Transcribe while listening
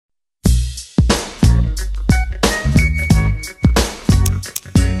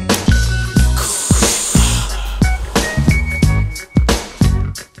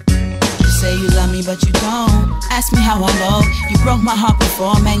broke my heart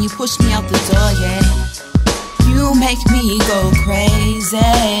before, man, you pushed me out the door, yeah. You make me go crazy.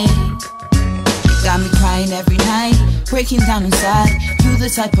 You got me crying every night, breaking down inside. You the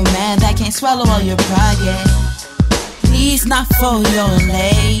type of man that can't swallow all your pride, yeah. Please not for your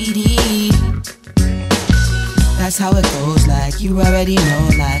lady. That's how it goes, like you already know,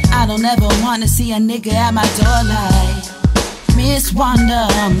 like I don't ever wanna see a nigga at my door, like Miss Wanda,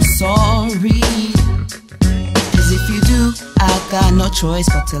 I'm sorry. Cause if you do, I got no choice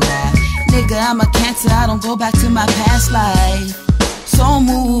but to laugh. Nigga, I'm a Cancer, I don't go back to my past life. So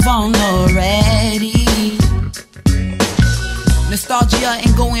move on already. Nostalgia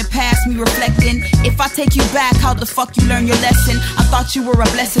ain't going past me reflecting. If I take you back, how the fuck you learn your lesson? I thought you were a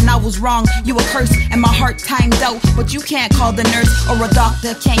blessing, I was wrong, you a curse. And my heart timed out, but you can't call the nurse or a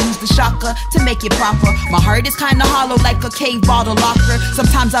doctor. Can't use the shocker to make it proper. My heart is kinda hollow like a cave bottle locker.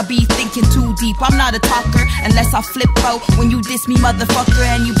 Sometimes I be thinking too deep, I'm not a talker unless I flip out when you diss me, motherfucker.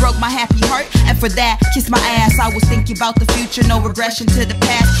 And you broke my happy heart, and for that, kiss my ass. I was thinking about the future, no regression to the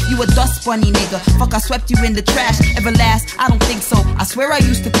past. You a dust bunny nigga, fuck I swept you in the trash. Everlast, I don't think so, I swear I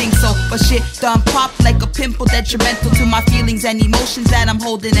used to think so. But shit done pop like a pimple, detrimental to my feelings and emotions that I'm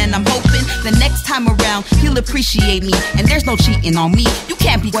holding. And I'm hoping the next time around he'll appreciate me, and there's no cheating on me. You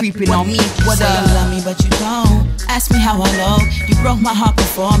can't be creeping on me. What up? You love me but you don't. Ask me how I know. You broke my heart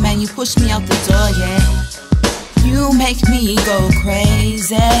before, man, you pushed me out the door, yeah. You make me go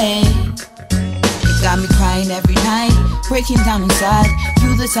crazy. You got me crying every night, breaking down inside.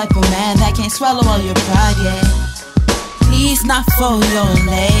 You the type of man that can't swallow all your pride, yeah. Please not for your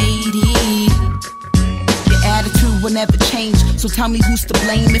lady. Your attitude will never change, so tell me who's to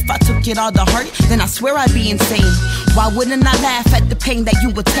blame. If I took it all to heart, then I swear I'd be insane. Why wouldn't I laugh at the pain that you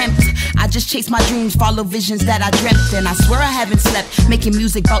attempt? I just chase my dreams, follow visions that I dreamt. And I swear I haven't slept, making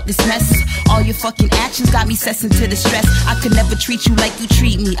music about this mess. All your fucking actions got me cessing to the stress. I could never treat you like you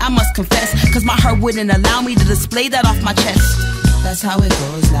treat me, I must confess. Cause my heart wouldn't allow me to display that off my chest. That's how it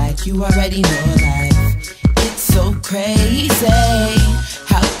goes, like you already know, like it's so crazy.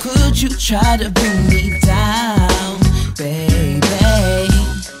 How could you try to bring me down, baby?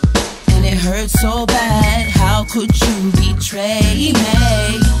 And it hurts so bad. How could you betray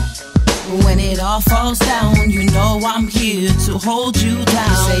me? When it all falls down, you know I'm here to hold you down.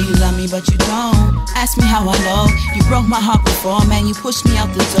 You say you love me but you don't. Ask me how I know. You broke my heart before, man, you pushed me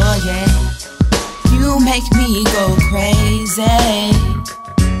out the door, yeah. You make me go crazy.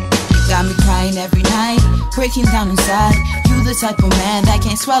 Got me crying every night, breaking down inside. You the type of man that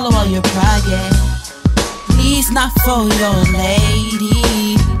can't swallow all your pride, yeah. Please not for your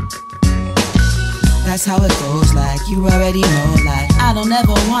lady. That's how it goes, like you already know, like I don't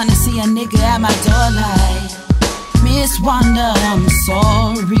ever wanna see a nigga at my door, like Miss Wanda, I'm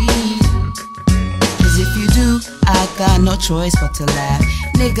sorry. Cause if you do, I got no choice but to laugh.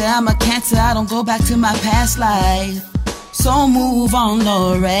 Nigga, I'm a Cancer, I don't go back to my past life. So move on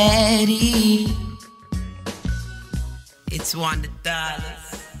already. It's Wandaa Dollasz.